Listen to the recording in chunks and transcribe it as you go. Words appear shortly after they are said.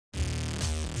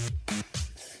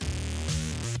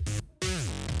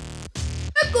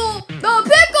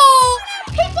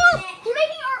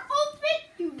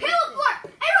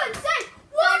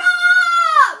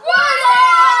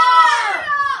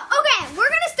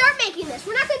this.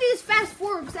 We're not going to do this fast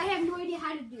forward because I have no idea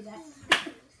how to do that.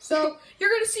 So you're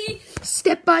going to see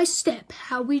step by step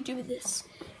how we do this.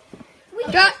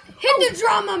 Hit the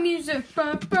drama music.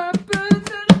 Hey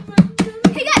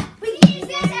guys, we can use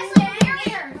this as like a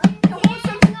barrier to hold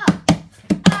something up.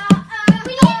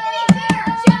 We need to be fair.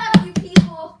 Shut up, you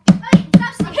people. Wait,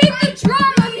 stop saying Hit the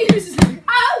drama music.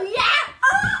 Oh yeah.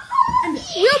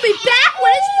 We'll be back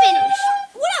when it's finished.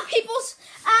 What up, peoples?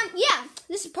 Yeah,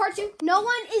 this is part 2. No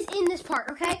one is in this part,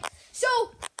 okay? So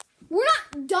we're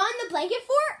not done the blanket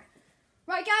fort,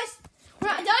 right, guys? We're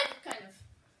not done. Kind of.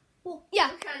 Well, yeah.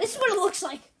 This is what it looks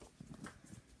like.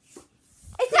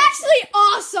 It's actually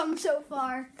awesome so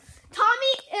far.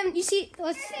 Tommy, you see,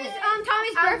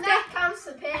 Tommy's birthday.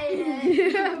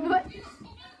 Constipated.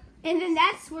 And then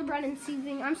that's where Brennan's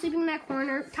sleeping. I'm sleeping in that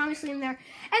corner. Tommy's sleeping there.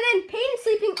 And then Peyton's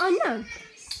sleeping unknown.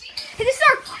 And this is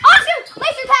our awesome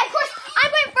laser tag. Of course, I'm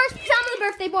going first because I'm the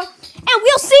birthday boy. And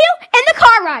we'll see you in the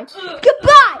car ride.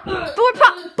 Goodbye.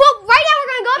 But right now we're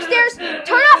going to go upstairs,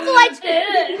 turn off the lights.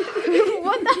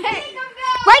 What the heck?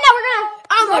 Right now we're going to...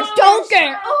 Don't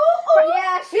care.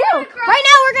 Right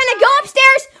now we're going to go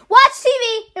upstairs, watch TV,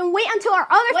 and wait until our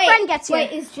other friend gets here.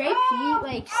 Wait, is JP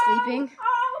like sleeping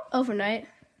overnight?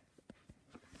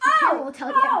 We'll tell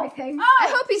you everything. I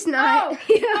hope he's not,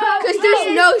 because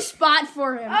there's no spot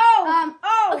for him.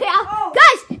 Okay,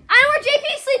 guys, I know where JP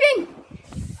is sleeping.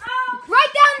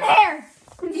 Right down there.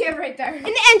 Yeah, right there. In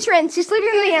the entrance. He's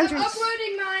sleeping in the entrance.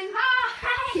 Uploading mine.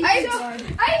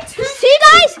 See you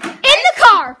guys in the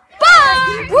car.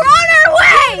 Bye. We're on our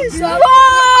way. Bye.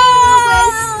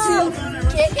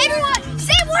 Everyone,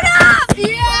 say what up.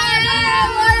 Yeah,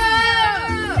 what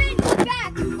up?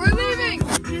 Back. We're leaving.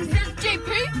 JP.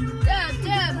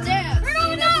 Dab. We're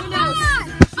going up.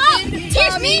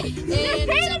 Teach me. There's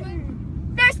Peyton.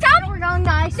 There's Tom. We're going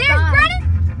nice. There's Brennan.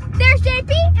 There's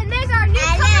JP. And there's our new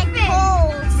cousin.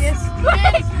 Yes.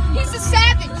 He's a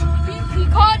savage. He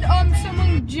called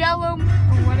someone jello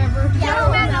or whatever. Jello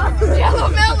Mello.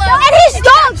 And his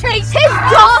dog. His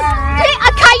dog.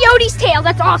 A coyote's tail.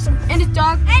 That's awesome. And his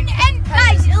dog. And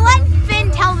guys, let Finn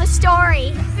tell the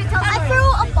story. I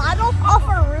threw a bottle off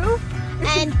a roof,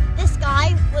 and this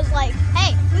guy was like,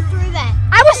 "Hey, who threw that?"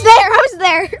 I was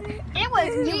there. It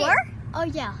was me. You were? Oh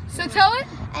yeah. So tell it.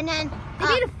 And then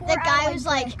the guy was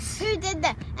like, "Who did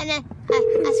that?" And then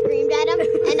I screamed at him,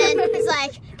 and then he's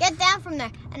like, "Get down from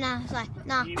there!" And I was like,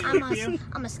 "No, I'm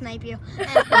gonna snipe you." And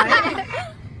then I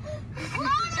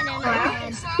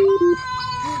ran.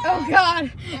 Oh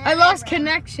God, I lost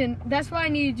connection. That's why I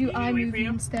need to do iMovie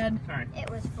instead. It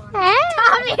was fun.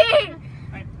 Tommy.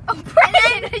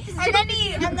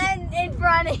 And then in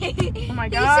front, Oh my he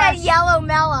God. said "Yellow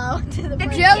Mello" to the It's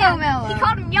bird. Jello Mello. He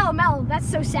called him Yellow Mello. That's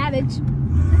so savage.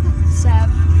 Sav.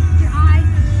 Your eye.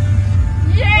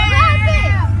 Yeah.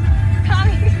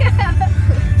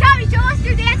 Tommy, show us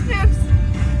your dance moves.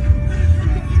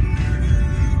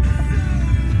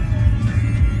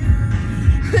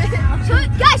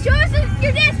 Guys, show us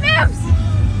your dance moves.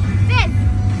 Finn.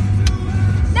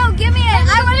 No, give me it.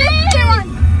 I want to do one.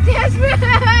 Dance moves.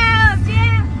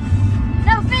 Yeah.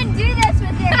 No, Finn, do this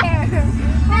with your hair.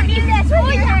 Or do this with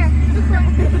your hair.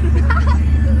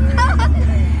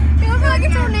 You look like a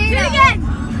tornado. Do it again.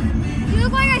 You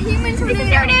look like a human tornado.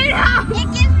 It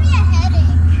gives me a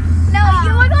headache. No,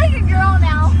 you look like a girl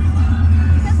now.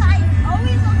 Because I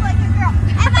always look like a girl.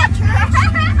 At my church,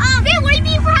 Finn, what do you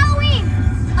mean for Halloween?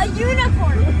 a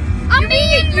unicorn. I'm being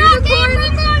a unicorn.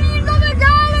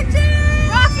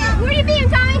 Rocky, what are you being,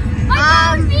 Tommy? My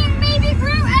dog's being baby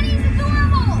Groot and he's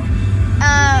adorable.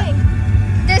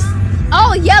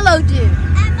 Yellow dude.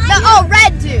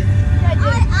 Red dude.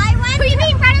 I went. Who do you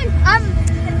mean, Brennan?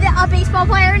 A baseball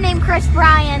player named Chris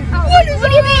Bryant. What do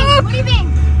you mean? What do you mean?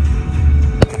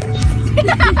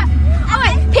 No,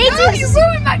 you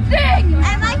ruined my thing.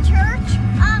 At my church,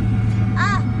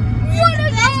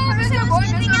 this person was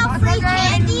giving out free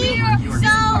candy.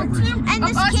 So, and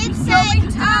this kid said,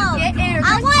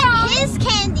 I want his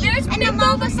candy. And the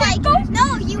mom was like,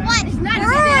 no, you want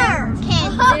her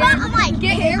candy. I'm like,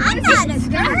 I'm not a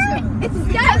girl. It's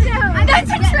that's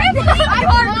a trick. It's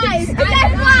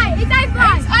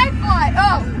I fly.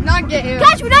 Oh, not get you.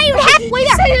 Guys, we're not even halfway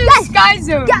there. Sky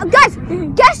zone. Guys,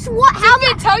 guess what? How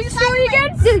Can I tell you story again?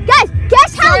 Guys,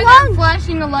 guess how Sorry, long? I'm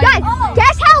flashing a light. Guys,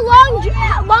 guess how long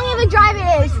of a drive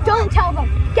it is. Don't tell them.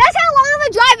 Guess how long of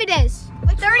a drive it is.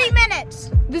 30 minutes.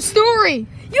 The story.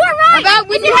 You are right. About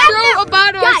when you throw a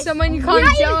bottle at someone, you call it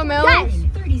Jello Mello. Guys,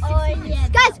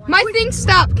 guys, My thing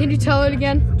stopped. Can you tell it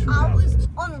again? I was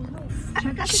on a roof.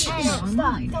 Check out the show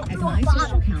online at Don't My bother.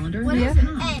 Social Calendar. What is Yeah. it?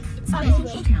 And it's My big.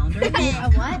 Social Calendar. And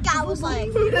the guy was like,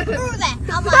 screw that.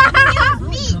 I'm like, it was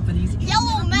me. Companies Yellow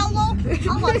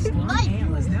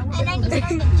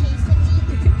and chasing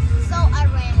me, so I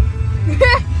ran.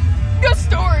 Good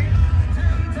story.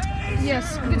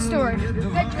 Yes, good story. Who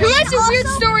has a weird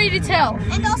story to tell?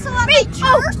 And also at my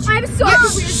church. I have a story.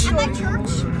 At my church.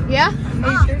 Yeah?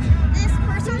 This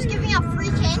person was giving out free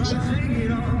candy,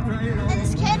 and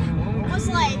this kid was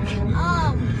like,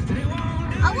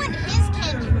 I want his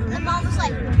candy. And the mom was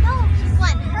like, no, you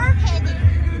want her candy.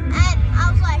 And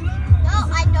I was like, no,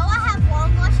 I know I have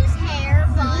long luscious hair,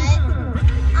 but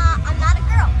I'm not a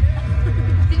girl.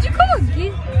 Did you call a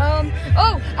kid?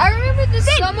 I remember this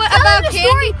somewhat Tell about them the candy.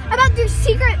 story about their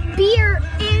secret beer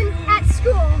at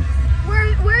school.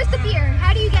 Where's the beer?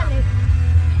 How do you get it?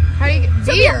 How do you get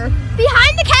beer?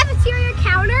 Behind the cafeteria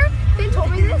counter, Finn told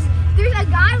me this, there's a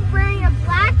guy wearing a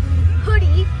black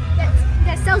hoodie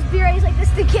that sells beer, and he's like, this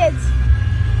to kids.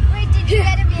 Wait, did you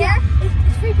get a beer? Yeah,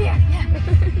 it's free beer. Yeah.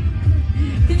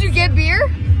 Did you get beer?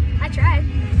 I tried.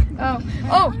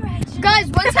 Oh,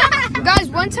 guys,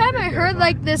 one time I heard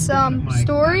like this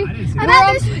story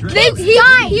About this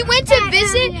he went to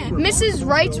visit Mrs.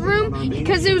 Wright's room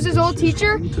because it was his old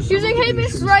teacher. He was like, hey,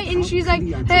 Mrs. Wright, and she's like,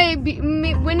 hey,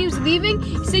 when he was leaving,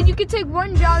 he said you could take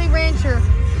one Jolly Rancher,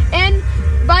 and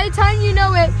by the time you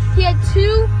know it, he had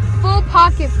 2 full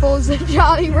pocketfuls of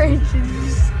Jolly Ranchers. He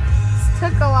just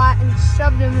took a lot and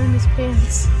shoved them in his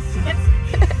pants.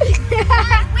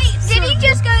 Wait, did he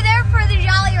just go there for the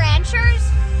Jolly Ranchers?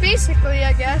 Basically,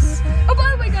 I guess. Oh, by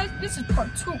the way, guys, this is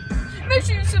part 2. Make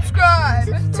sure you subscribe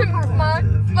to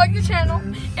like the channel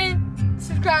and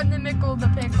subscribe to Mickle the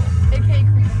Pickle, aka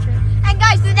Creature. And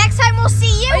guys, the next time we'll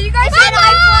see you. Are you guys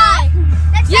Bye-bye.